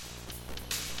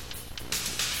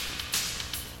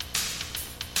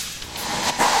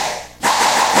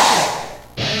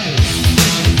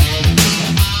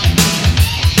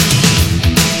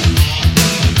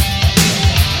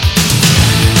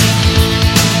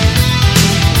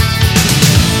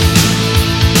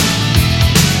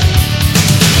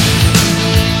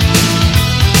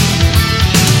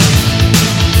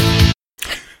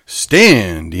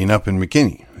Standing up in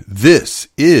McKinney, this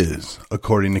is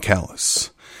According to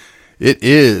Callus. It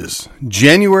is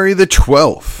January the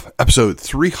 12th, episode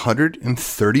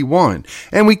 331,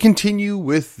 and we continue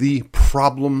with the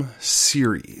problem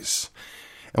series.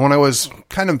 And when I was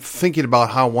kind of thinking about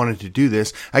how I wanted to do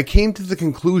this, I came to the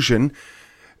conclusion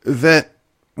that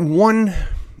one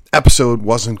episode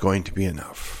wasn't going to be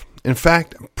enough. In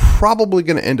fact, I'm probably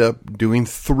going to end up doing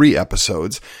 3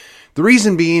 episodes. The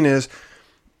reason being is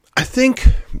I think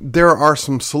there are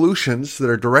some solutions that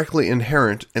are directly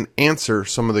inherent and answer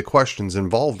some of the questions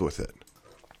involved with it.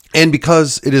 And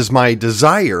because it is my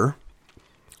desire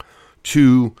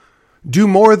to do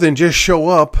more than just show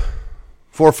up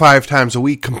 4 or 5 times a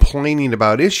week complaining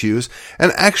about issues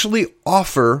and actually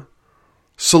offer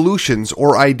solutions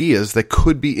or ideas that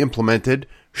could be implemented,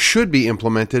 should be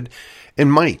implemented,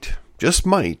 and might, just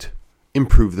might,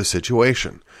 improve the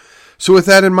situation. So with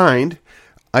that in mind,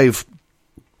 I've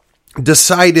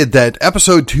decided that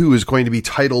episode 2 is going to be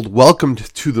titled Welcome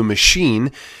to the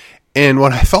Machine. And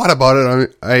when I thought about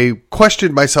it, I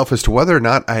questioned myself as to whether or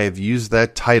not I have used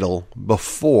that title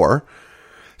before.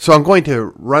 So I'm going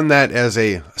to run that as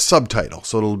a subtitle.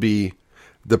 So it'll be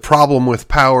The Problem with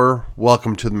Power,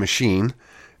 Welcome to the Machine.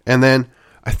 And then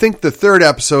I think the 3rd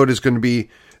episode is going to be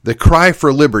The Cry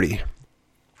for Liberty.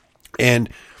 And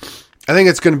I think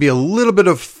it's going to be a little bit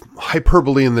of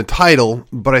hyperbole in the title,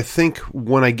 but I think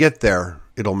when I get there,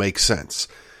 it'll make sense.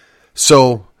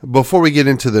 So before we get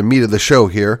into the meat of the show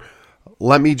here,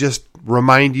 let me just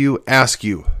remind you, ask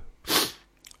you,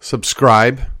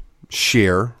 subscribe,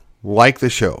 share, like the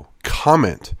show,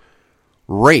 comment,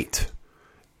 rate.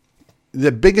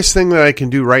 The biggest thing that I can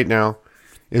do right now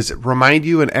is remind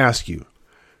you and ask you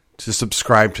to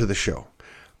subscribe to the show.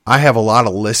 I have a lot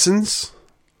of listens.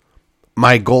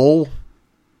 My goal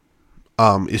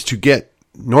is to get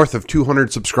north of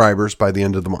 200 subscribers by the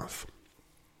end of the month.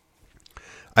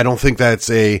 I don't think that's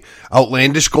a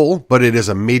outlandish goal, but it is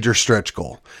a major stretch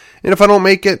goal. And if I don't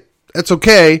make it, that's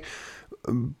okay.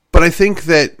 But I think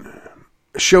that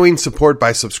showing support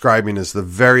by subscribing is the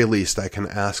very least I can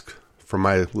ask from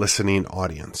my listening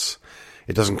audience.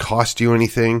 It doesn't cost you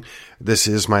anything. This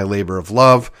is my labor of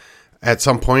love. At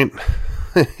some point,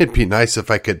 it'd be nice if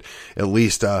I could at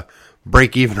least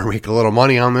break even or make a little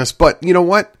money on this. But you know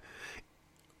what?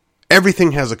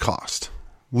 Everything has a cost.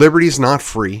 Liberty's not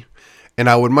free. And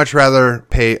I would much rather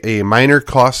pay a minor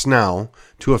cost now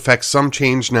to affect some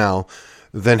change now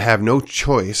than have no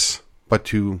choice but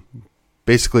to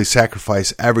basically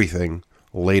sacrifice everything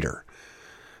later.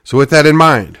 So with that in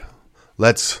mind,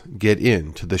 let's get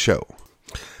into the show.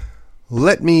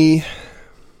 Let me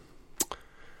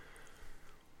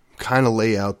kind of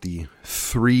lay out the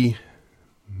 3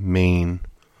 main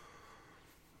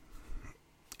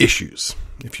issues,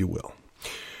 if you will.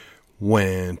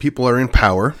 When people are in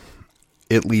power,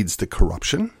 it leads to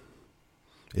corruption,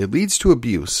 it leads to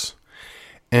abuse,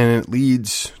 and it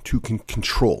leads to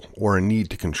control or a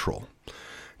need to control.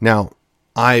 Now,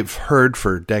 I've heard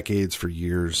for decades, for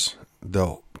years,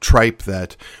 the tripe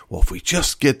that, well, if we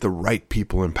just get the right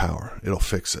people in power, it'll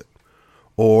fix it.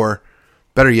 Or,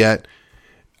 better yet,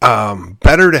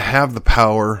 better to have the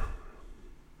power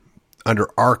under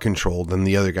our control than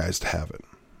the other guys to have it.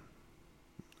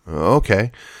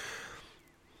 Okay.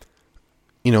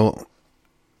 You know,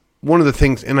 one of the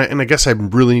things, and I guess I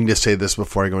really need to say this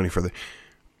before I go any further,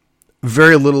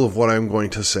 very little of what I'm going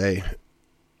to say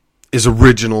is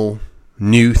original,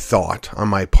 new thought on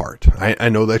my part. I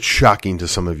know that's shocking to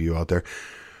some of you out there,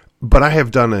 but I have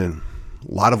done a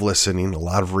lot of listening, a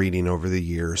lot of reading over the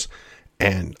years,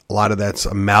 and a lot of that's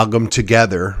amalgam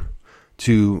together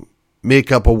to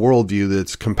make up a worldview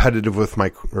that's competitive with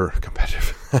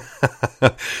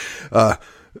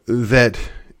that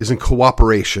is in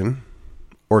cooperation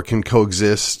or can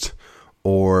coexist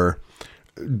or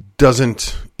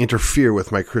doesn't interfere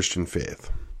with my Christian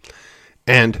faith.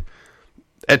 And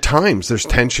at times there's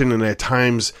tension, and at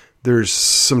times there's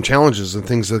some challenges and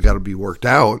things that got to be worked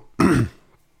out. And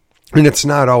it's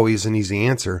not always an easy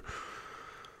answer,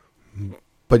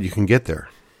 but you can get there.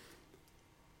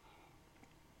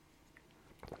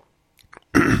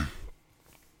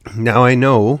 Now I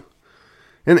know,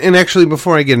 and actually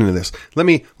before I get into this, let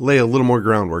me lay a little more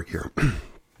groundwork here.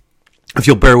 If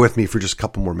you'll bear with me for just a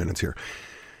couple more minutes here.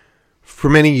 For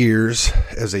many years,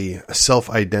 as a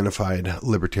self-identified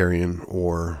libertarian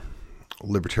or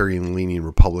libertarian-leaning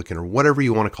Republican or whatever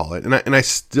you want to call it, and I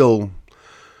still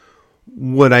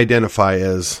would identify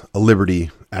as a liberty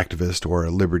activist or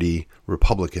a liberty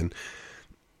Republican,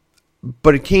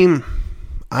 but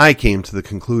I came to the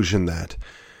conclusion that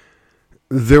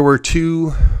there were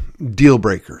 2 deal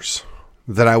breakers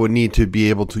that I would need to be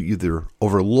able to either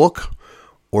overlook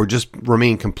or just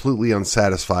remain completely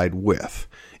unsatisfied with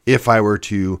if I were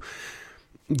to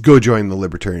go join the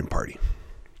Libertarian Party.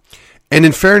 And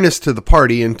in fairness to the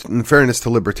party and in fairness to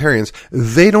libertarians,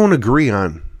 they don't agree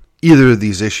on either of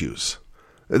these issues.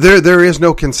 There is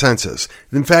no consensus.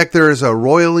 In fact, there is a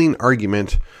roiling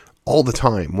argument all the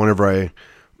time whenever I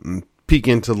peek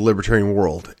into the libertarian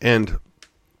world. And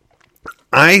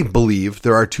I believe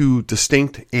there are two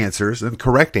distinct answers and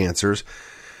correct answers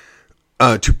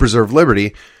to preserve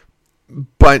liberty,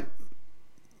 but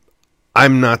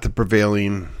I'm not the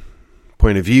prevailing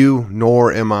point of view,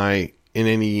 nor am I in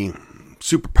any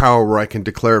superpower where I can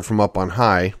declare it from up on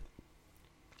high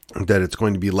that it's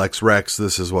going to be Lex Rex.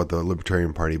 This is what the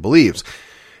Libertarian Party believes.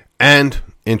 And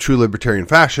in true libertarian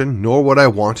fashion, nor would I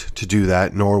want to do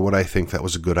that, nor would I think that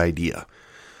was a good idea.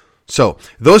 So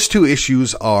those two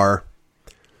issues are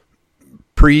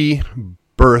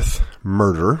pre-birth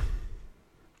murder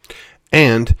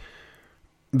and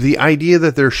the idea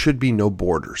that there should be no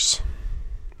borders.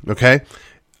 Okay?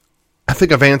 I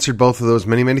think I've answered both of those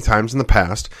many, many times in the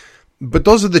past, but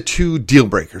those are the two deal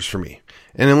breakers for me.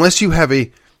 And unless you have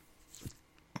a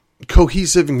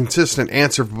cohesive and consistent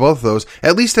answer for both of those,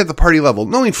 at least at the party level,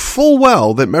 knowing full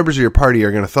well that members of your party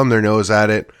are going to thumb their nose at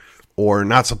it or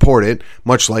not support it,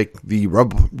 much like the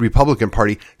Republican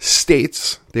Party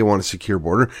states they want a secure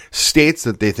border, states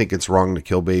that they think it's wrong to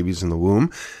kill babies in the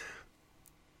womb.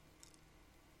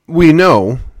 We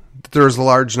know that there's a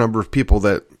large number of people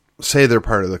that say they're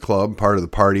part of the club, part of the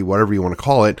party, whatever you want to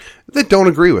call it, that don't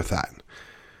agree with that.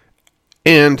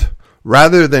 And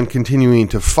rather than continuing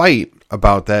to fight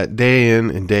about that day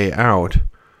in and day out,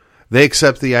 they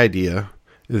accept the idea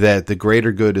that the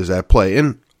greater good is at play.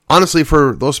 And honestly,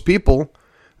 for those people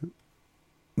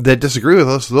that disagree with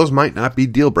us, those might not be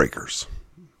deal breakers.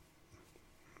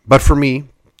 But for me,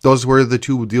 those were the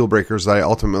two deal breakers that I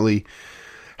ultimately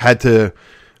had to,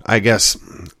 I guess,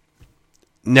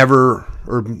 never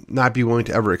or not be willing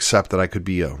to ever accept that I could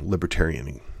be a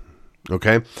libertarian.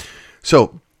 Okay?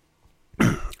 So,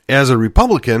 as a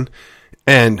Republican,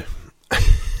 and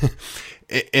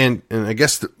I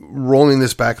guess rolling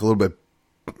this back a little bit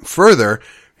further,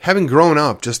 having grown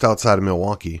up just outside of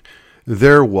Milwaukee,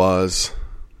 there was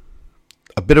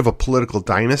a bit of a political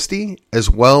dynasty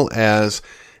as well as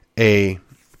a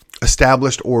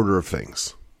established order of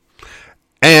things.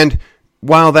 And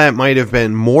while that might have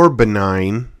been more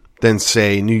benign than,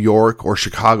 say, New York or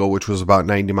Chicago, which was about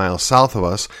 90 miles south of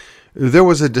us, there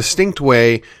was a distinct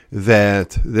way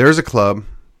that there's a club,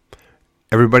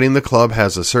 everybody in the club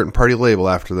has a certain party label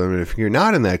after them, and if you're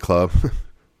not in that club,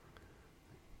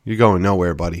 you're going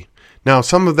nowhere, buddy. Now,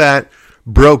 some of that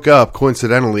broke up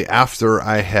coincidentally after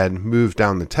I had moved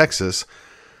down to Texas,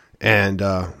 and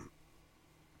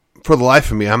for the life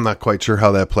of me, I'm not quite sure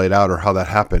how that played out or how that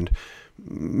happened.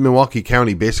 Milwaukee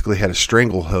County basically had a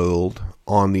stranglehold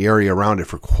on the area around it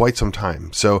for quite some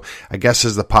time. So I guess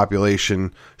as the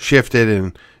population shifted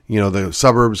and, you know, the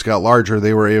suburbs got larger,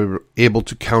 they were able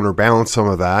to counterbalance some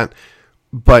of that.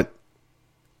 But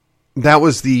that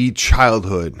was the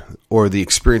childhood or the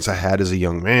experience I had as a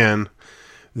young man,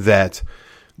 that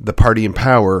the party in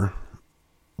power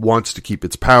wants to keep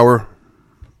its power,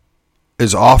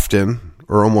 is often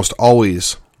or almost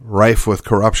always rife with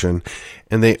corruption,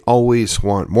 and they always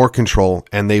want more control,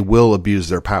 and they will abuse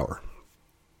their power.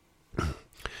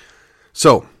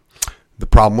 So, the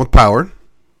problem with power,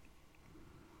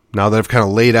 now that I've kind of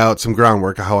laid out some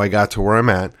groundwork of how I got to where I'm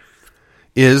at,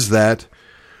 is that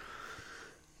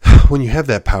when you have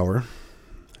that power,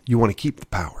 you want to keep the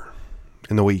power.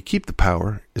 And the way you keep the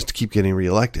power is to keep getting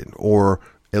reelected, or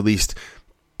at least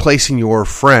placing your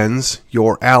friends,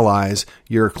 your allies,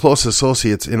 your close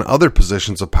associates in other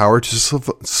positions of power to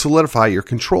solidify your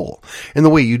control. And the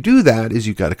way you do that is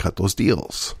you got to cut those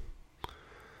deals.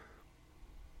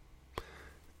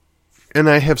 And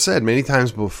I have said many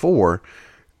times before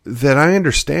that I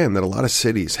understand that a lot of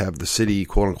cities have the city,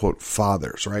 quote unquote,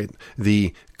 fathers, right?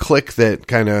 The clique that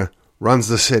kind of runs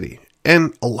the city.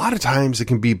 And a lot of times it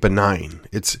can be benign.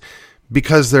 It's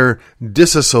because they're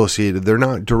disassociated. They're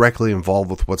not directly involved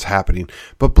with what's happening.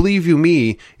 But believe you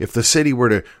me, if the city were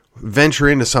to venture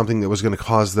into something that was going to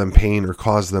cause them pain or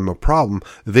cause them a problem,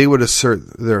 they would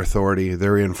assert their authority,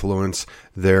 their influence,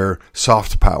 their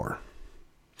soft power.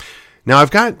 Now,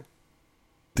 I've got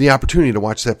the opportunity to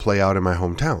watch that play out in my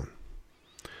hometown.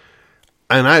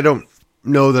 And I don't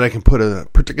know that I can put a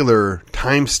particular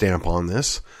timestamp on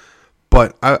this,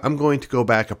 but I'm going to go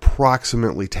back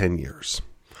approximately 10 years.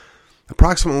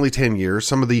 Approximately 10 years,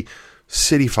 some of the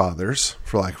city fathers,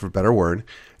 for lack of a better word,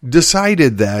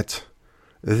 decided that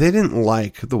they didn't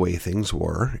like the way things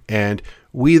were, and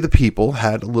we, the people,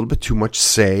 had a little bit too much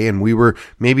say, and we were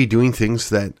maybe doing things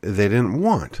that they didn't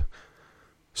want.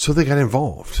 So they got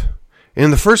involved. In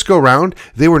the first go-round,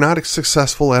 they were not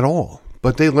successful at all,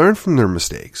 but they learned from their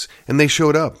mistakes, and they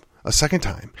showed up a second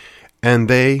time, and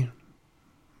they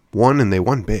won, and they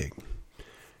won big.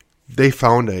 They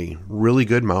found a really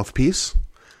good mouthpiece,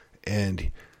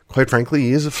 and quite frankly,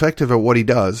 he is effective at what he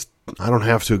does. I don't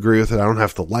have to agree with it. I don't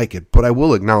have to like it, but I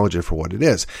will acknowledge it for what it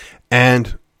is.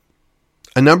 And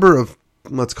a number of,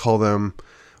 let's call them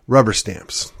rubber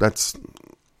stamps. That's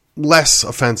less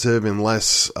offensive and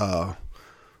less of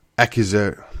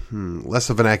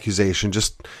an accusation,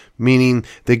 just meaning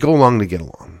they go along to get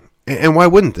along. And why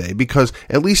wouldn't they? Because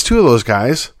at least two of those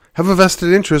guys have a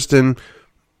vested interest in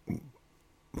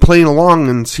playing along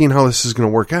and seeing how this is going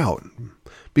to work out.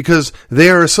 Because they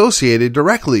are associated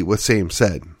directly with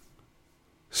same-said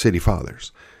city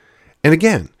fathers. And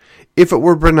again, if it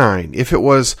were benign, if it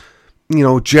was,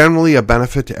 generally a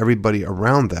benefit to everybody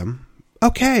around them,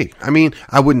 okay. I mean,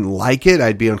 I wouldn't like it.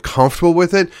 I'd be uncomfortable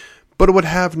with it, but it would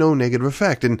have no negative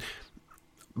effect.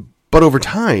 But over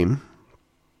time,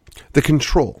 the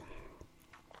control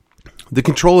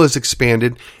has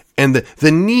expanded, and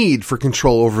the need for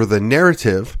control over the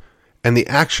narrative and the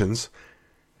actions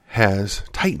has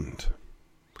tightened.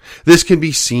 This can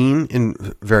be seen in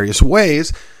various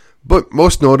ways, but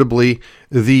most notably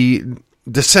the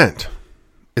dissent.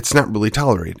 It's not really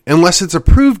tolerated unless it's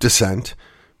approved dissent,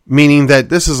 meaning that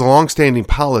this is a long-standing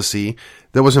policy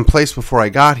that was in place before I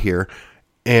got here,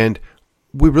 and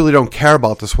we really don't care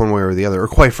about this one way or the other. Or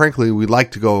quite frankly, we'd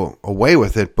like to go away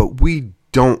with it, but we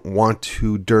don't want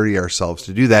to dirty ourselves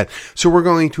to do that. So we're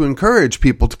going to encourage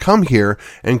people to come here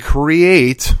and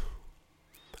create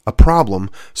a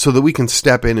problem so that we can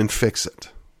step in and fix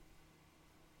it.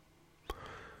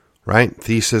 Right?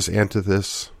 Thesis,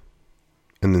 antithesis,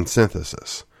 and then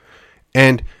synthesis.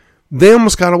 And they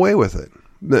almost got away with it.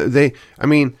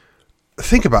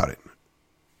 Think about it.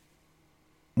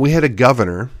 We had a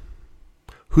governor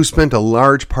who spent a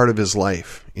large part of his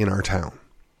life in our town.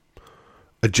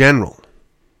 A general,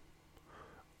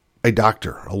 a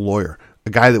doctor, a lawyer, a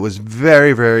guy that was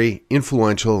very, very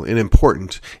influential and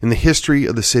important in the history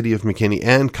of the city of McKinney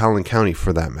and Collin County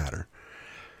for that matter.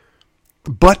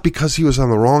 But because he was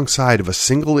on the wrong side of a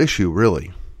single issue,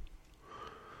 really,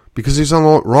 because he's on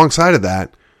the wrong side of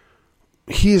that,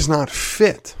 he is not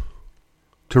fit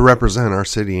to represent our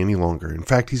city any longer. In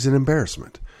fact, he's an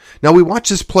embarrassment. Now, we watch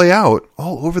this play out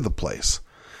all over the place,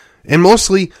 and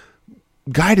mostly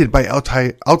guided by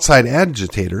outside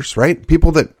agitators, right?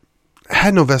 People that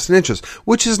had no vested interest,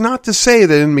 which is not to say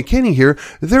that in McKinney here,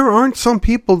 there aren't some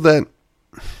people that,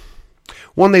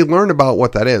 when they learn about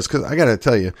what that is, because I got to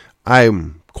tell you,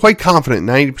 I'm quite confident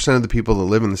 90% of the people that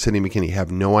live in the city of McKinney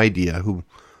have no idea who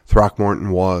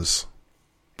Throckmorton was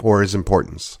or his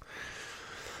importance.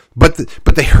 But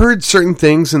they heard certain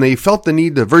things and they felt the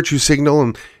need to virtue signal,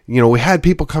 and we had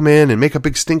people come in and make a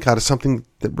big stink out of something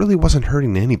that really wasn't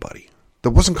hurting anybody,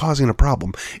 that wasn't causing a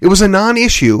problem. It was a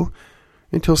non-issue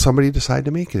until somebody decided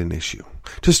to make it an issue,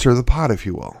 to stir the pot, if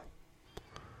you will.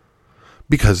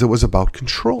 Because it was about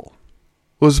control.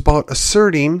 It was about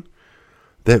asserting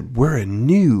that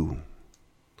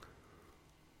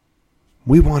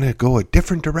we want to go a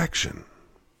different direction.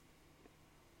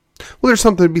 Well, there's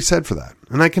something to be said for that,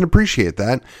 and I can appreciate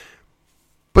that,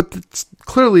 but it's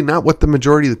clearly not what the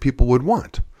majority of the people would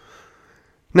want.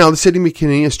 Now, the city of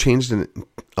McKinney has changed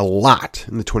a lot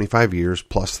in the 25 years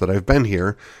plus that I've been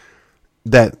here,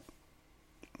 that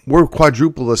we're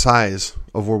quadruple the size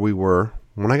of where we were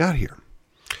when I got here.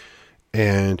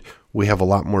 And we have a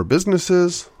lot more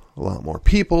businesses, a lot more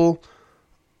people.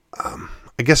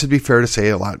 I guess it'd be fair to say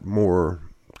a lot more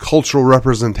cultural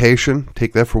representation.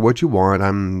 Take that for what you want.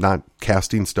 I'm not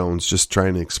casting stones, just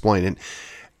trying to explain it.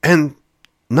 And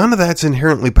none of that's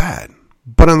inherently bad.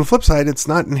 But on the flip side, it's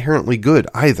not inherently good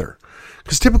either.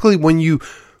 Because typically when you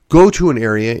go to an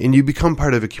area and you become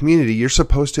part of a community, you're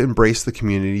supposed to embrace the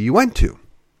community you went to.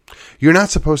 You're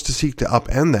not supposed to seek to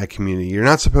upend that community. You're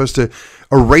not supposed to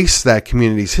erase that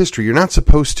community's history. You're not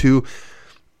supposed to,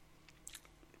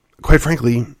 quite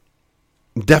frankly,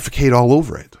 defecate all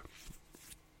over it.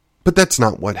 But that's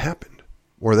not what happened,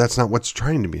 or that's not what's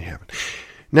trying to be happened.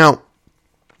 Now,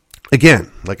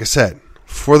 again, like I said,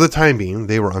 for the time being,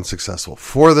 they were unsuccessful.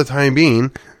 For the time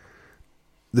being,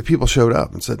 the people showed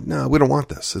up and said, no, we don't want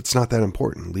this. It's not that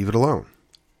important. Leave it alone.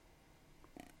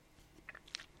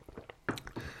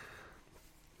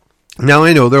 Now,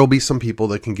 I know there will be some people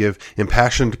that can give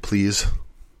impassioned pleas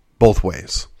both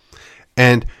ways.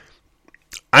 And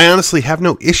I honestly have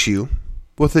no issue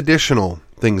with additional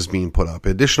things being put up,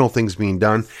 additional things being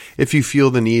done, if you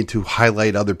feel the need to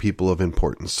highlight other people of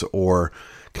importance or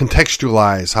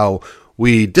contextualize how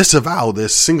we disavow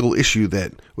this single issue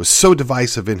that was so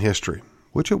divisive in history,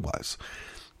 which it was.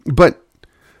 But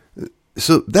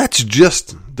so that's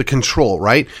just the control,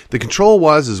 right? The control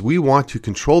is we want to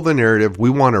control the narrative. We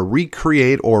want to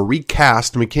recreate or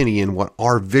recast McKinney in what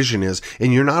our vision is,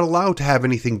 and you're not allowed to have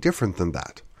anything different than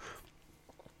that.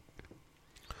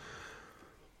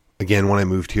 Again, when I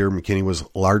moved here, McKinney was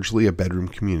largely a bedroom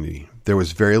community. There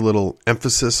was very little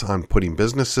emphasis on putting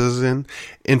businesses in.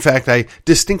 In fact, I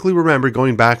distinctly remember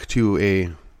going back to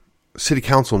a city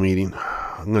council meeting,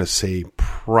 I'm going to say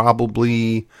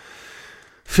probably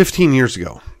 15 years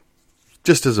ago,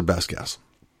 just as a best guess.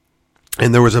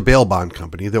 And there was a bail bond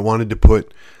company that wanted to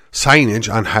put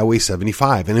signage on Highway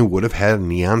 75, and it would have had a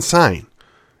neon sign.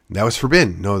 That was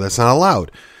forbidden. No, that's not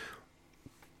allowed.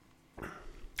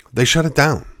 They shut it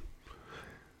down.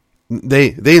 They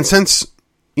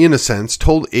in a sense,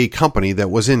 told a company that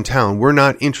was in town, we're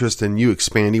not interested in you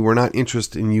expanding. We're not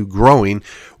interested in you growing.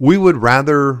 We would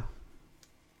rather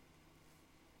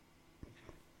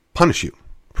punish you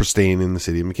for staying in the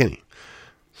city of McKinney.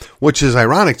 Which is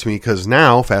ironic to me because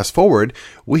now, fast forward,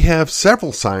 we have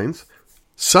several signs,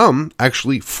 some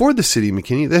actually for the city of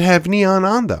McKinney, that have neon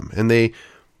on them. And they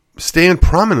stand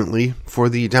prominently for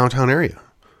the downtown area.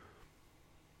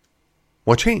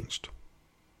 What changed?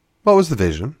 What was the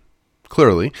vision?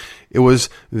 Clearly, it was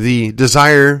the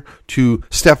desire to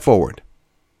step forward.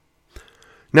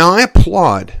 Now, I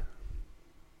applaud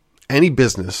any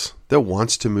business that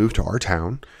wants to move to our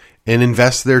town and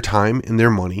invest their time and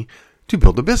their money to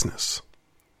build a business.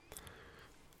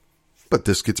 But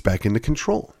this gets back into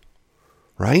control,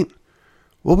 right?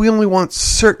 Well, we only want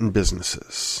certain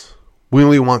businesses. We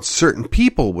only want certain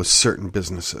people with certain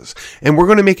businesses. And we're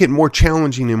going to make it more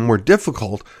challenging and more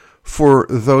difficult for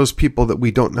those people that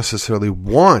we don't necessarily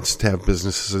want to have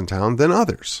businesses in town than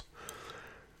others,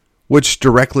 which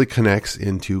directly connects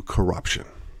into corruption.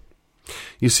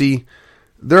 You see,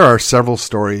 there are several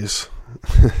stories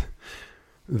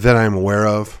that I'm aware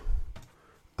of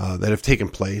that have taken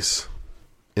place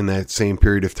in that same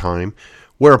period of time,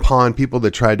 whereupon people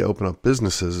that tried to open up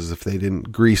businesses as if they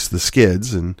didn't grease the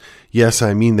skids, and yes,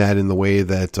 I mean that in the way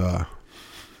that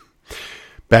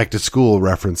Back to School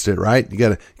referenced it, right? You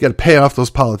gotta pay off those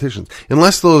politicians.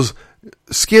 Unless those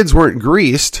skids weren't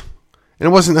greased, and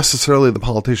it wasn't necessarily the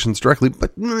politicians directly,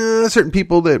 but certain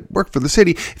people that work for the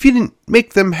city, if you didn't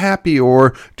make them happy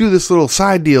or do this little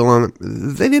side deal on it,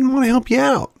 they didn't want to help you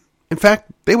out. In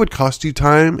fact, they would cost you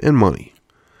time and money.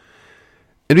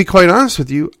 And to be quite honest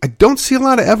with you, I don't see a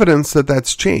lot of evidence that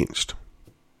that's changed.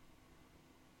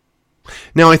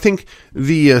 Now, I think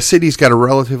the city's got a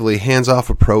relatively hands-off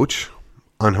approach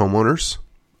on homeowners.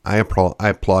 I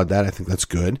applaud that. I think that's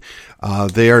good.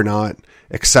 They are not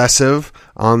excessive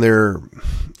on their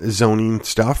zoning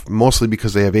stuff, mostly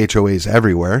because they have HOAs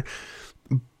everywhere.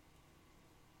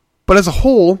 But as a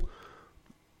whole,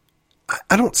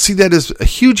 I don't see that as a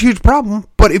huge problem.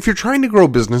 But if you're trying to grow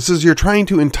businesses, you're trying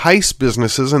to entice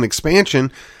businesses and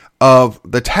expansion of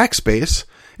the tax base,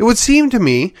 it would seem to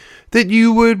me that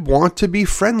you would want to be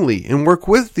friendly and work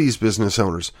with these business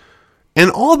owners and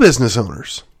all business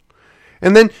owners.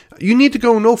 And then you need to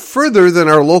go no further than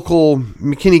our local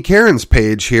McKinney Karen's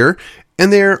page here,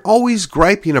 and they're always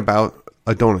griping about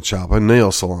a donut shop, a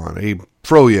nail salon, a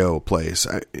froyo place.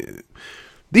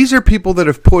 These are people that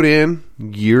have put in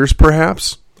years,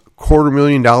 perhaps,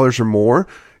 $250,000 or more,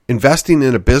 investing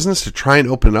in a business to try and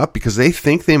open up because they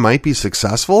think they might be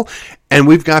successful. And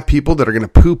we've got people that are going to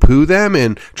poo-poo them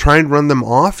and try and run them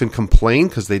off and complain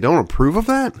because they don't approve of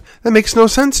that. That makes no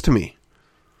sense to me.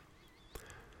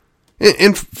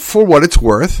 And for what it's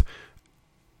worth,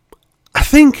 I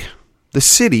think the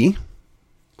city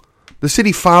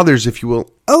fathers, if you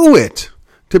will, owe it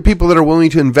to people that are willing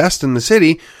to invest in the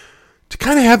city to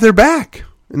kind of have their back.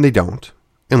 And they don't,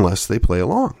 unless they play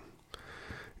along.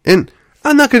 And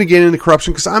I'm not going to get into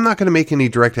corruption because I'm not going to make any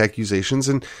direct accusations.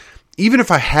 And even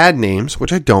if I had names,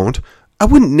 which I don't, I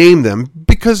wouldn't name them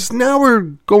because now we're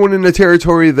going into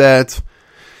territory that,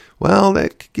 well,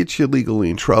 that could get you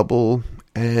legally in trouble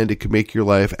and it could make your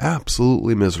life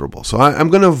absolutely miserable. So I'm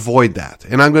going to avoid that.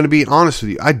 And I'm going to be honest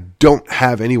with you. I don't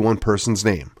have any one person's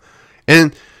name.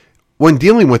 And when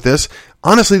dealing with this,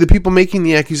 honestly, the people making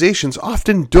the accusations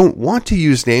often don't want to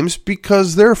use names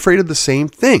because they're afraid of the same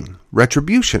thing,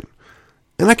 retribution.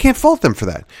 And I can't fault them for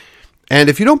that. And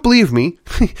if you don't believe me,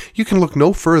 you can look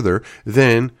no further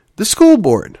than the school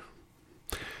board.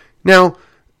 Now,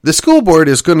 the school board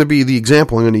is going to be the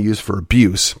example I'm going to use for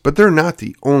abuse, but they're not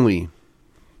the only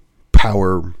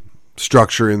power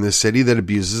structure in this city that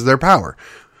abuses their power.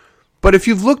 But if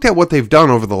you've looked at what they've done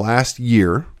over the last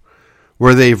year,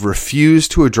 where they've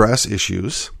refused to address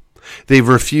issues, they've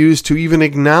refused to even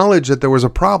acknowledge that there was a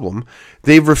problem,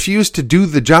 they've refused to do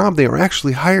the job they were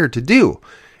actually hired to do.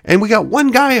 And we got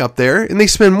one guy up there, and they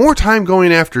spend more time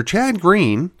going after Chad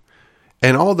Green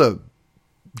and all the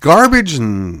garbage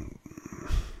and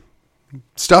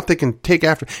stuff they can take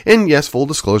after. And yes, full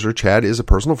disclosure, Chad is a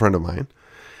personal friend of mine.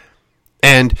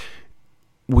 And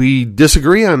we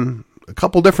disagree on a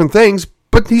couple different things,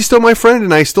 but he's still my friend,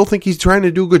 and I still think he's trying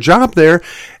to do a good job there.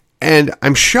 And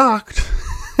I'm shocked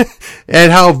at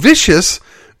how vicious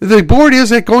the board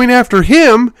is at going after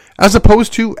him as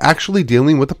opposed to actually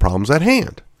dealing with the problems at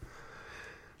hand.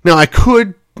 Now, I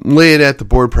could lay it at the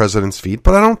board president's feet,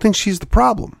 but I don't think she's the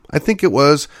problem. I think it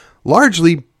was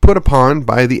largely put upon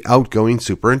by the outgoing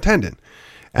superintendent.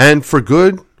 And for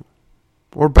good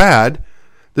or bad,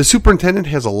 the superintendent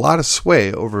has a lot of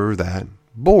sway over that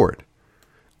board.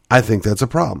 I think that's a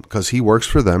problem because he works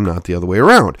for them, not the other way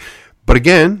around. But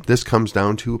again, this comes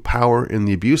down to power and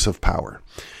the abuse of power.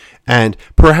 And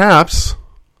perhaps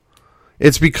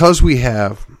it's because we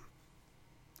have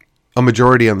a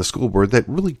majority on the school board that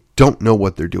really don't know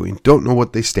what they're doing, don't know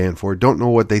what they stand for, don't know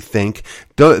what they think,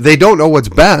 they don't know what's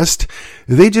best.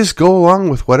 They just go along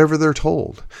with whatever they're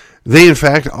told. They, in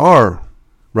fact, are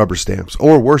rubber stamps,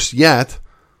 or worse yet,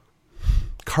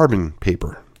 carbon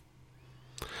paper.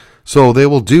 So they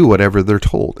will do whatever they're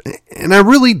told. And I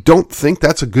really don't think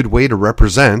that's a good way to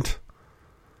represent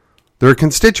their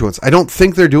constituents. I don't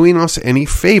think they're doing us any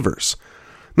favors.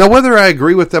 Now, whether I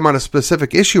agree with them on a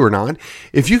specific issue or not,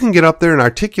 if you can get up there and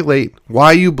articulate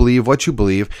why you believe what you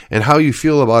believe and how you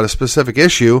feel about a specific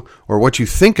issue or what you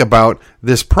think about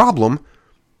this problem,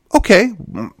 okay,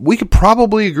 we could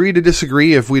probably agree to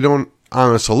disagree if we don't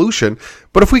on a solution.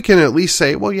 But if we can at least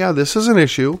say, well, yeah, this is an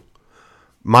issue.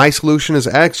 My solution is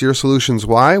X, your solution's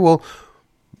Y. Well,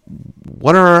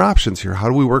 what are our options here? How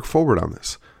do we work forward on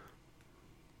this?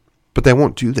 But they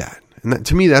won't do that. And that,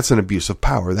 to me, that's an abuse of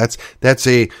power. That's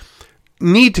a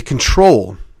need to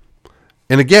control.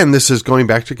 And again, this is going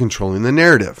back to controlling the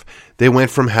narrative. They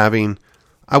went from having,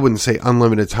 I wouldn't say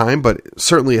unlimited time, but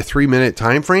certainly a 3-minute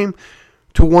time frame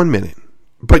to 1 minute.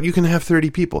 But you can have 30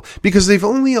 people because they've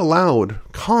only allowed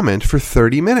comment for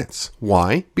 30 minutes.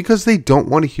 Why? Because they don't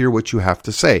want to hear what you have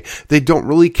to say. They don't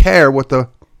really care what the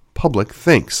public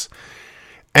thinks.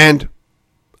 And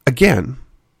again,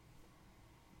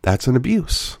 that's an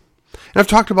abuse. And I've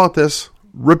talked about this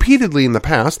repeatedly in the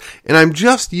past, and I'm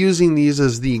just using these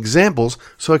as the examples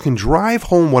so I can drive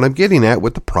home what I'm getting at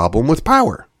with the problem with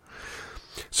power.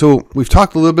 So we've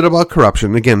talked a little bit about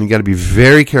corruption. Again, you got to be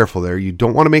very careful there. You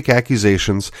don't want to make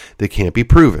accusations that can't be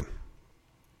proven.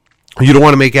 You don't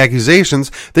want to make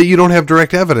accusations that you don't have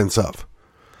direct evidence of.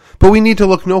 But we need to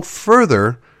look no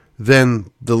further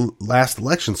than the last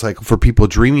election cycle for people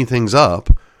dreaming things up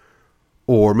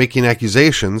or making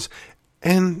accusations,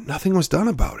 and nothing was done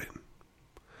about it.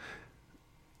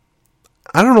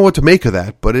 I don't know what to make of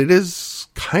that, but it is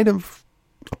kind of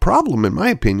a problem in my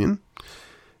opinion.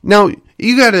 Now,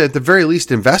 you got to at the very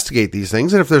least investigate these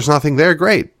things, and if there's nothing there,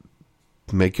 great.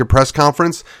 Make your press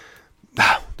conference.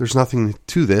 There's nothing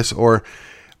to this. Or,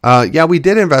 yeah, we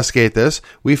did investigate this.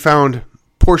 We found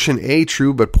portion A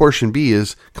true, but portion B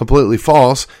is completely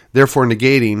false, therefore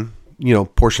negating,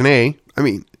 portion A. I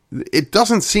mean, it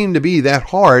doesn't seem to be that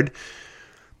hard.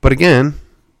 But again,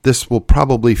 this will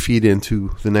probably feed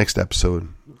into the next episode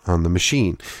on the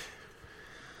machine.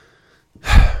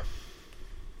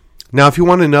 Now, if you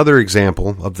want another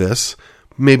example of this,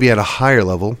 maybe at a higher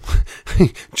level,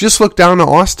 just look down to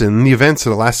Austin and the events of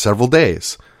the last several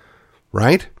days,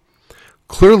 right?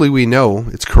 Clearly, we know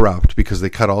it's corrupt because they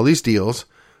cut all these deals.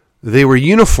 They were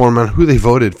uniform on who they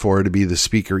voted for to be the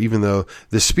speaker, even though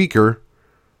the speaker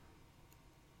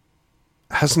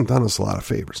hasn't done us a lot of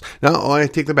favors. Now, I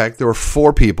take that back. There were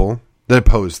 4 people that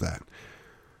opposed that.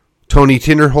 Tony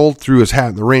Tinderholt threw his hat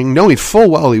in the ring, knowing full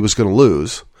well he was going to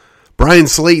lose. Brian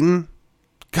Slayton,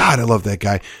 God, I love that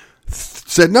guy,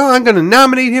 said, no, I'm going to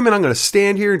nominate him and I'm going to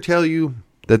stand here and tell you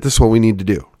that this is what we need to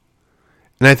do.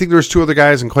 And I think there was 2 other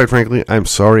guys, and quite frankly, I'm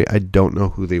sorry, I don't know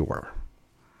who they were.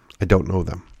 I don't know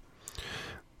them.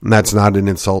 And that's not an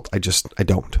insult. I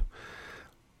don't.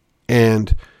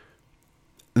 And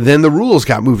then the rules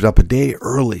got moved up a day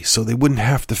early so they wouldn't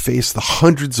have to face the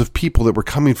hundreds of people that were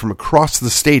coming from across the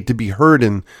state to be heard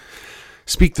and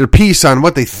speak their piece on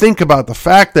what they think about the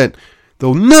fact that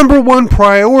the number one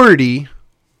priority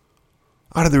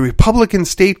out of the Republican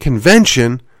state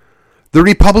convention, the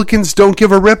Republicans don't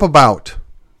give a rip about.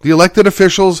 The elected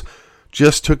officials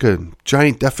just took a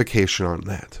giant defecation on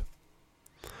that.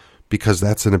 because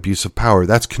that's an abuse of power.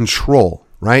 That's control,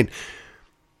 right?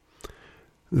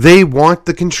 They want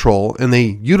the control and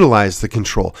they utilize the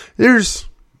control. There's,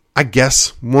 I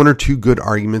guess, one or two good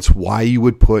arguments why you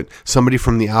would put somebody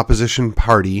from the opposition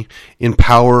party in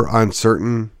power on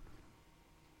certain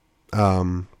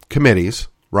committees,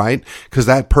 right? Because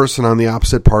that person on the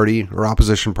opposite party or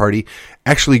opposition party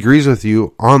actually agrees with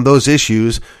you on those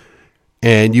issues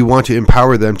and you want to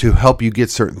empower them to help you get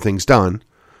certain things done.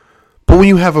 But when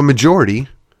you have a majority,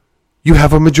 you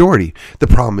have a majority. The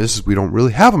problem is we don't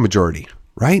really have a majority,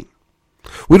 right?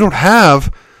 We don't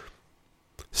have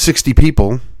 60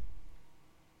 people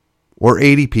or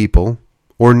 80 people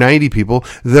or 90 people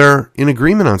that are in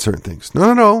agreement on certain things.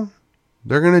 No.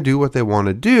 They're going to do what they want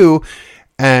to do,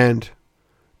 and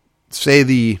say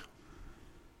the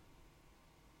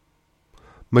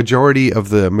majority of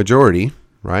the majority,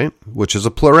 right, which is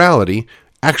a plurality,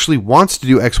 actually wants to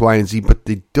do X, Y, and Z, but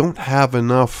they don't have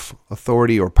enough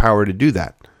authority or power to do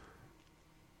that.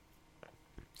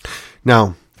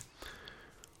 Now,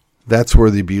 that's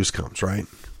where the abuse comes, right?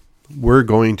 We're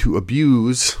going to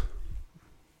abuse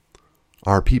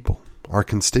our people, our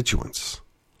constituents.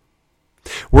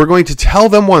 We're going to tell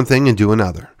them one thing and do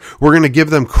another. We're going to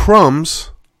give them crumbs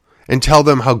and tell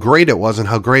them how great it was and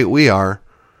how great we are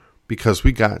because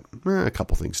we got a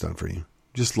couple things done for you.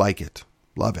 Just like it.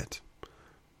 Love it.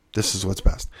 This is what's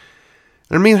best.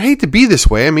 And I mean, I hate to be this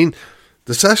way. I mean,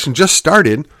 the session just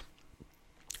started.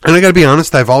 And I got to be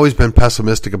honest, I've always been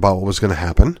pessimistic about what was going to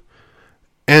happen.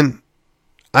 And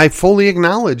I fully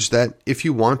acknowledge that if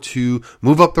you want to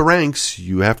move up the ranks,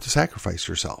 you have to sacrifice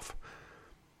yourself.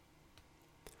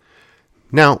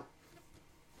 Now,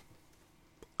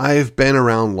 I've been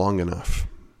around long enough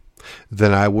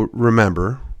that I would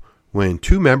remember when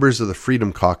 2 members of the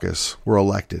Freedom Caucus were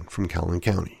elected from Calhoun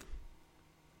County.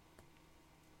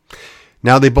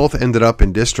 Now, they both ended up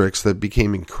in districts that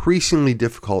became increasingly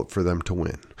difficult for them to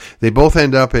win. They both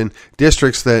ended up in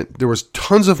districts that there was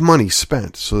tons of money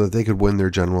spent so that they could win their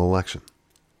general election.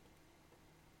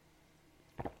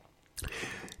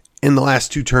 In the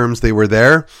last 2 terms they were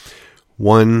there,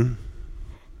 one,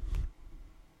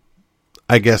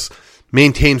 I guess,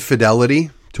 maintained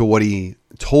fidelity to what he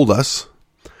told us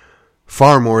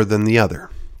far more than the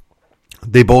other.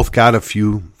 They both got a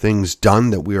few things done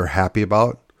that we are happy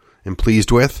about and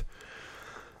pleased with.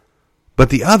 But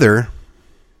the other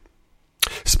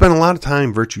spent a lot of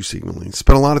time virtue signaling,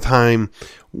 spent a lot of time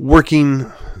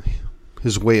working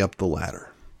his way up the ladder,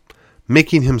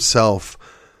 making himself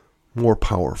more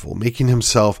powerful, making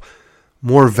himself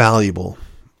more valuable.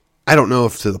 I don't know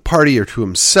if to the party or to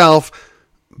himself,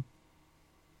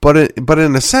 but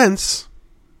in a sense,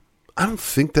 I don't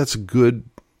think that's a good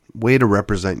way to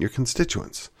represent your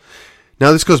constituents.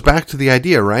 Now, this goes back to the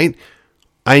idea, right?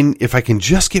 If I can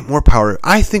just get more power,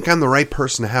 I think I'm the right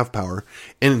person to have power.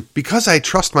 And because I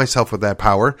trust myself with that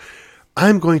power,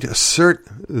 I'm going to assert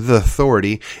the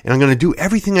authority and I'm going to do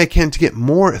everything I can to get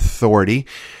more authority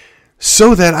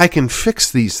so that I can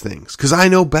fix these things because I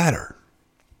know better.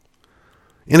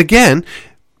 And again,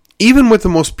 even with the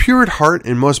most pure at heart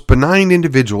and most benign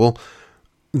individual,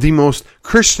 the most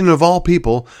Christian of all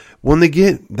people, when they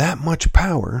get that much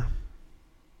power,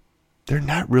 they're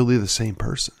not really the same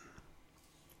person.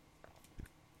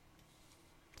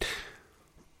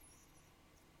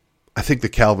 I think the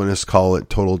Calvinists call it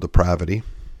total depravity,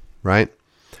 right?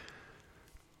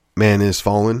 Man is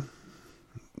fallen.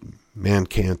 Man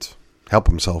can't help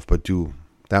himself but do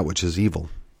that which is evil.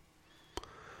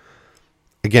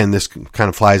 Again, this kind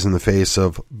of flies in the face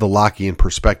of the Lockean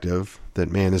perspective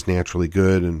that man is naturally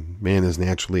good and man is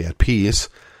naturally at peace.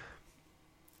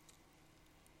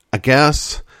 I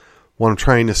guess what I'm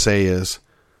trying to say is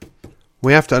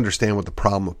we have to understand what the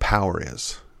problem of power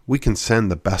is. We can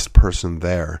send the best person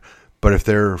there, but if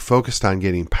they're focused on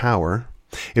getting power,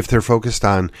 if they're focused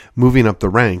on moving up the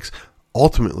ranks,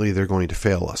 ultimately they're going to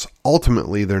fail us.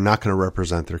 Ultimately, they're not going to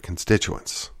represent their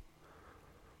constituents.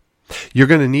 You're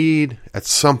going to need at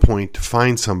some point to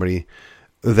find somebody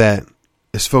that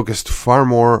is focused far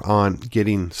more on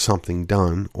getting something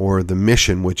done or the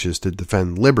mission, which is to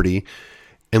defend liberty,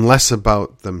 and less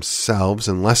about themselves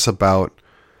and less about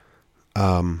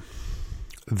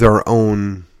their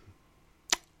own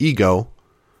ego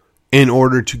in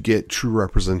order to get true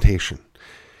representation.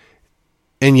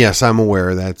 And yes, I'm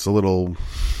aware that's a little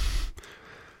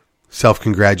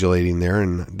self-congratulating there,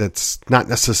 and that's not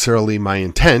necessarily my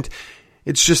intent.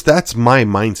 It's just that's my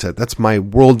mindset. That's my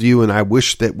worldview, and I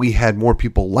wish that we had more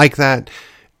people like that,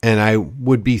 and I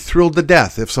would be thrilled to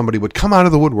death if somebody would come out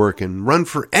of the woodwork and run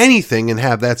for anything and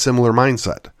have that similar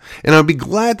mindset. And I'd be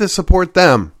glad to support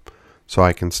them so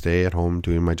I can stay at home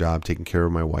doing my job, taking care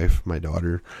of my wife, my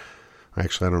daughter.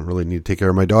 Actually, I don't really need to take care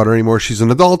of my daughter anymore. She's an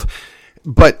adult.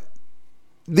 But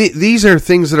these are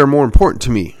things that are more important to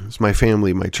me. It's my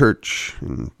family, my church,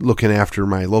 and looking after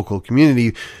my local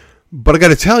community. But I got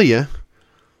to tell you,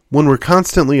 when we're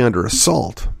constantly under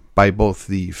assault by both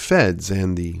the feds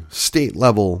and the state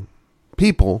level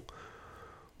people,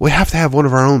 we have to have one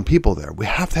of our own people there. We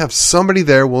have to have somebody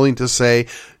there willing to say,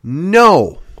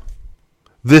 no,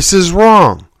 this is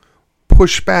wrong.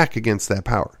 Push back against that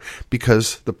power,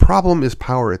 because the problem is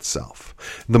power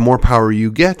itself. The more power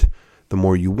you get, the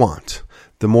more you want.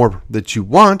 The more that you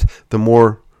want, the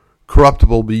more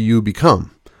corruptible you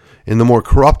become. And the more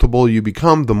corruptible you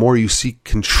become, the more you seek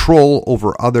control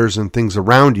over others and things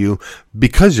around you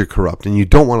because you're corrupt and you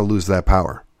don't want to lose that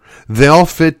power. They all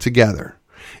fit together.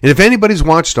 And if anybody's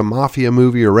watched a mafia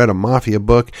movie or read a mafia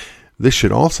book, this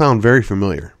should all sound very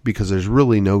familiar because there's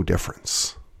really no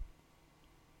difference.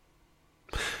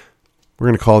 We're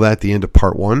going to call that the end of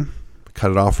part 1.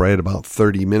 Cut it off right at about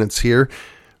 30 minutes here.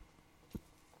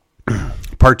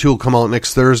 Part 2 will come out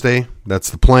next Thursday.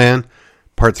 That's the plan.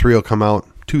 Part 3 will come out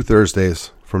 2 Thursdays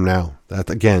from now. That,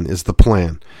 again, is the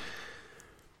plan.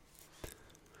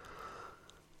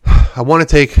 I want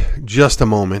to take just a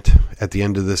moment at the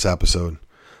end of this episode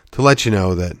to let you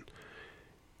know that,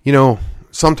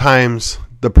 sometimes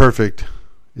the perfect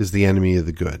is the enemy of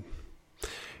the good.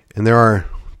 And there are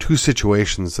 2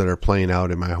 situations that are playing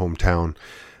out in my hometown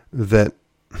that,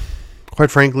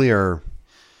 quite frankly, are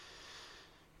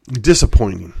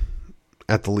disappointing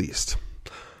at the least.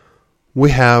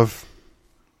 We have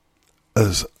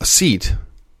a seat,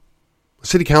 a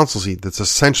city council seat that's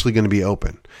essentially going to be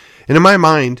open. And in my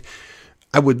mind,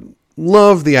 I would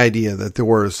love the idea that there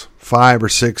was 5 or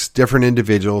 6 different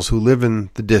individuals who live in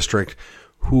the district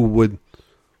who would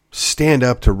stand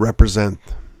up to represent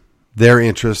their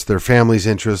interests, their family's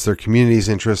interests, their community's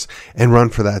interests, and run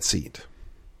for that seat.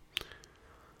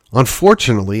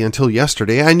 Unfortunately, until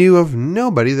yesterday, I knew of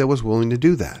nobody that was willing to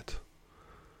do that.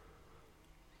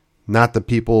 Not the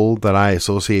people that I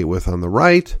associate with on the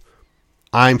right.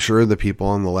 I'm sure the people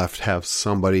on the left have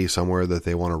somebody somewhere that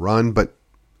they want to run, but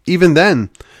even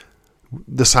then,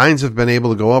 the signs have been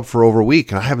able to go up for over a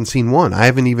week, and I haven't seen one. I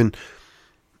haven't even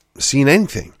seen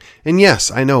anything. And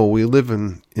yes, I know we live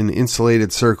in an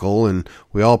insulated circle and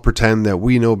we all pretend that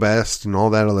we know best and all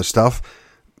that other stuff.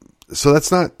 So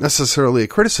that's not necessarily a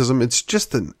criticism. It's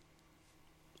just an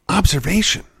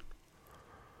observation.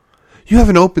 You have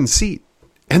an open seat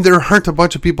and there aren't a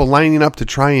bunch of people lining up to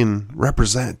try and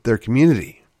represent their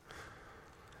community.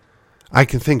 I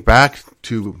can think back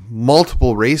to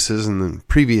multiple races in the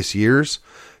previous years,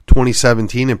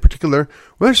 2017 in particular,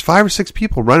 where there's 5 or 6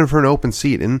 people running for an open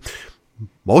seat, and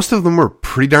most of them were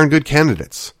pretty darn good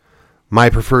candidates. My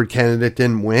preferred candidate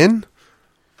didn't win.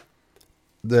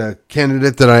 The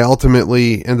candidate that I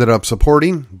ultimately ended up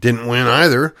supporting didn't win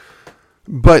either.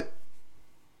 But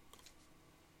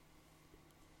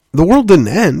the world didn't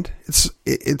end.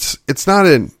 It's not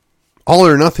an all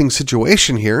or nothing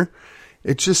situation here.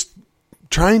 It's just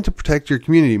trying to protect your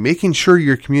community, making sure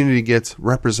your community gets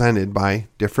represented by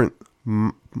different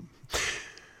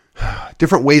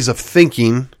ways of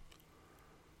thinking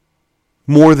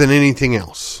more than anything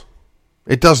else.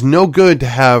 It does no good to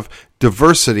have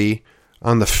diversity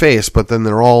on the face, but then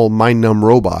they're all mind-numb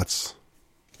robots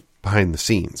behind the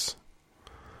scenes.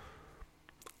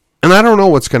 And I don't know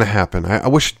what's going to happen. I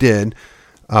wish it did.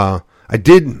 I'm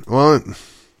going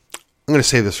to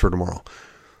save this for tomorrow.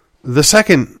 The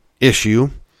second issue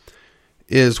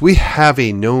is we have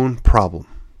a known problem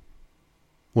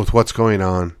with what's going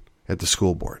on at the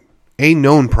school board. A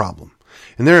known problem.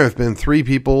 And there have been 3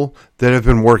 people that have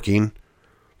been working,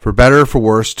 for better or for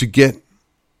worse, to get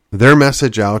their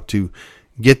message out, to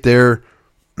get their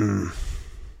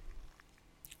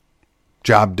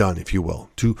job done, if you will,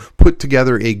 to put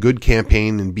together a good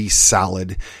campaign and be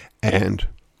solid and,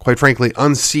 quite frankly,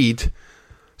 unseat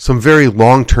some very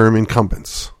long-term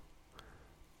incumbents.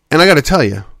 And I got to tell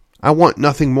you, I want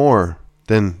nothing more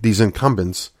than these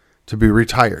incumbents to be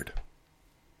retired.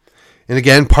 And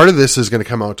again, part of this is going to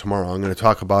come out tomorrow. I'm going to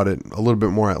talk about it a little bit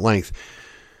more at length.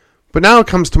 But now it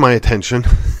comes to my attention.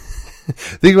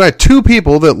 They've got 2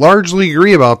 people that largely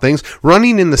agree about things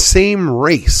running in the same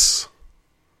race.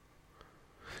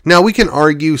 Now, we can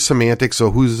argue semantics,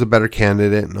 so who's the better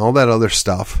candidate and all that other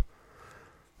stuff.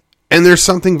 And there's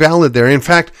something valid there. In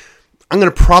fact, I'm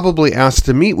going to probably ask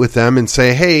to meet with them and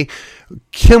say, hey,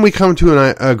 can we come to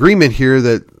an agreement here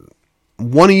that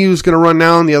one of you is going to run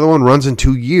now and the other one runs in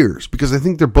 2 years? Because I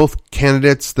think they're both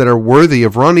candidates that are worthy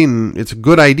of running. It's a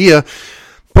good idea.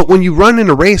 But when you run in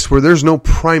a race where there's no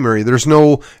primary, there's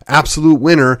no absolute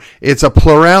winner, it's a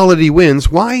plurality wins,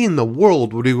 why in the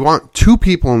world would we want two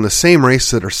people in the same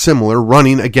race that are similar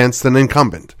running against an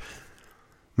incumbent?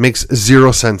 Makes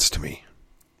zero sense to me.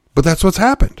 But that's what's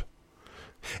happened.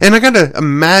 And I got to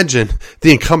imagine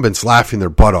the incumbents laughing their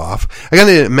butt off. I got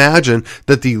to imagine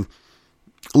that the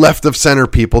left of center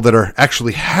people that are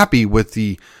actually happy with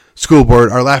the school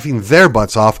board are laughing their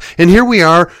butts off. And here we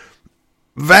are,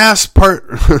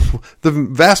 the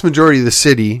vast majority of the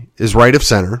city is right of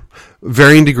center.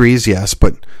 Varying degrees, yes,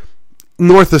 but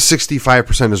north of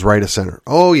 65% is right of center.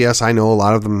 Oh, yes, I know a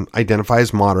lot of them identify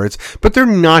as moderates, but they're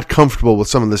not comfortable with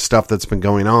some of the stuff that's been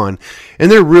going on. And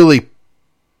they're really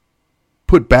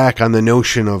put back on the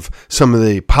notion of some of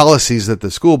the policies that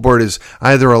the school board is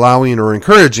either allowing or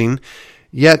encouraging.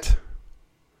 Yet,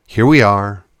 here we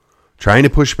are, trying to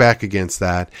push back against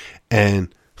that,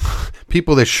 and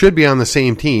people that should be on the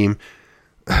same team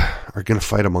are going to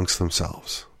fight amongst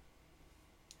themselves.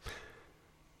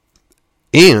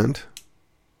 And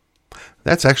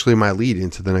that's actually my lead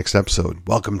into the next episode.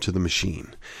 Welcome to the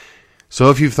machine. So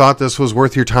if you've thought this was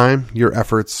worth your time, your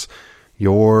efforts,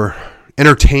 you're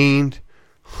entertained,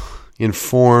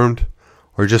 informed,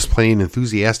 or just plain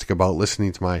enthusiastic about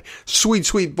listening to my sweet,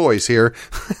 sweet voice here,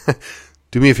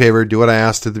 do me a favor, do what I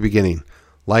asked at the beginning.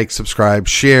 Like, subscribe,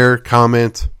 share,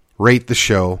 comment, rate the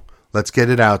show. Let's get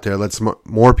it out there. Let's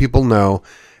more people know.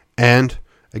 And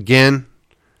again,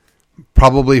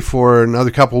 probably for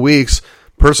another couple weeks,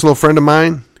 personal friend of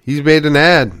mine, he's made an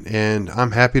ad, and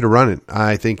I'm happy to run it.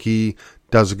 I think he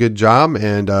does a good job,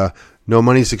 and no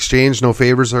money's exchanged, no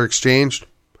favors are exchanged.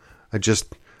 I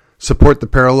just support the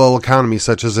parallel economy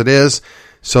such as it is.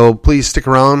 So please stick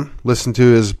around, listen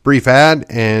to his brief ad,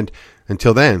 and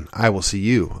until then, I will see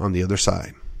you on the other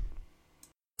side.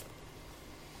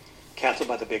 Canceled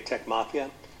by the big tech mafia,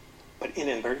 but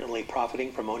inadvertently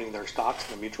profiting from owning their stocks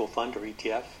in a mutual fund or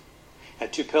ETF?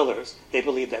 At Two Pillars, they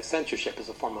believe that censorship is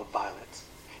a form of violence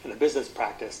and a business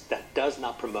practice that does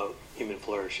not promote human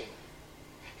flourishing.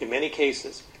 In many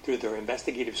cases, through their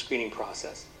investigative screening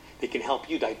process, they can help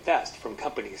you divest from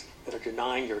companies that are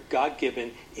denying your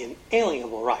God-given,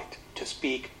 inalienable right to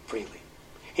speak freely.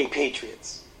 Hey,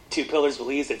 Patriots! Two Pillars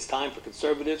believes it's time for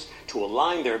conservatives to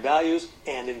align their values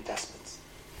and investments.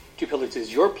 Two Pillars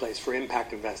is your place for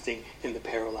impact investing in the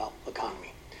parallel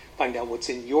economy. Find out what's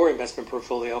in your investment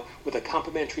portfolio with a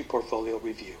complimentary portfolio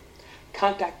review.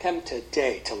 Contact them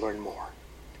today to learn more.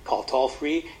 Call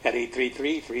toll-free at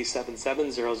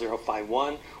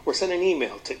 833-377-0051 or send an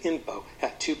email to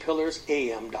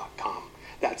info@twopillarsam.com.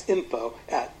 That's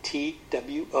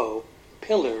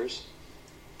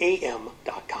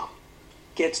info@twopillarsam.com.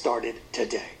 Get started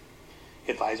today.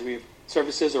 Advisory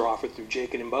services are offered through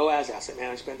Jacob & Boaz Asset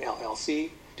Management,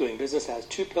 LLC, doing business as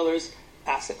Two Pillars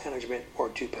Asset Management or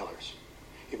Two Pillars,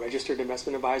 a registered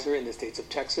investment advisor in the states of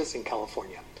Texas and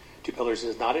California. Two Pillars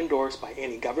is not endorsed by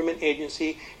any government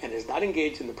agency and is not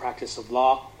engaged in the practice of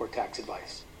law or tax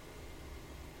advice.